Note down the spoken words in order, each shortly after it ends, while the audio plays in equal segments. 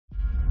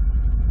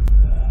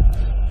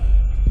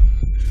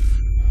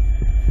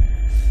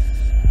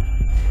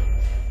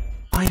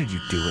did you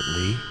do it,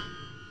 Lee?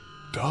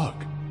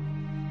 Doug,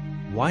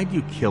 Why'd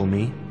you kill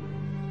me?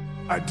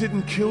 I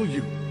didn't kill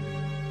you.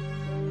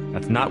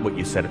 That's not what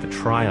you said at the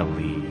trial,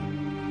 Lee.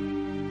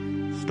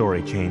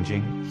 Story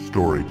changing.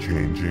 Story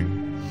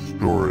changing.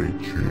 Story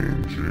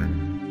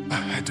changing. I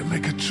had to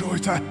make a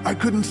choice. I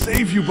couldn't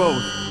save you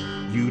both.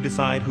 You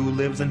decide who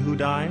lives and who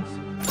dies?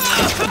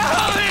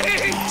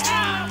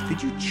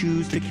 Did you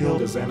choose to kill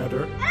the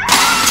senator?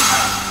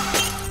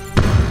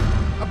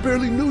 I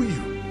barely knew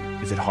you.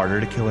 Is it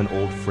harder to kill an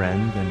old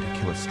friend than to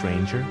kill a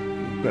stranger?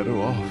 Better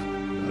off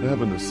not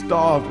having to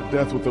starve to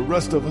death with the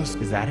rest of us.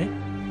 Is that it?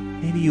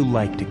 Maybe you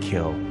like to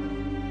kill.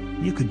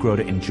 You could grow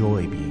to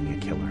enjoy being a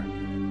killer.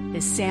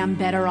 Is Sam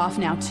better off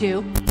now,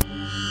 too?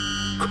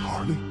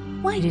 Carly?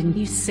 Why didn't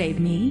you save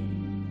me?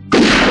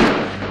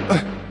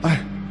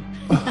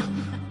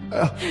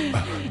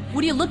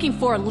 What are you looking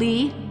for,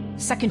 Lee?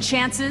 Second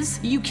chances?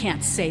 You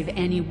can't save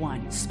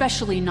anyone,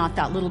 especially not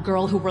that little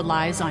girl who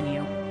relies on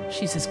you.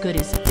 She's as good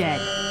as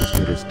dead. As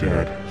good as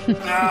dead.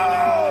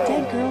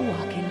 Dead girl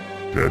walking.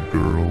 Dead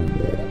girl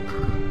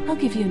walking. I'll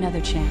give you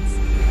another chance.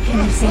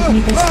 Can you save me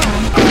this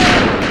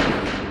time?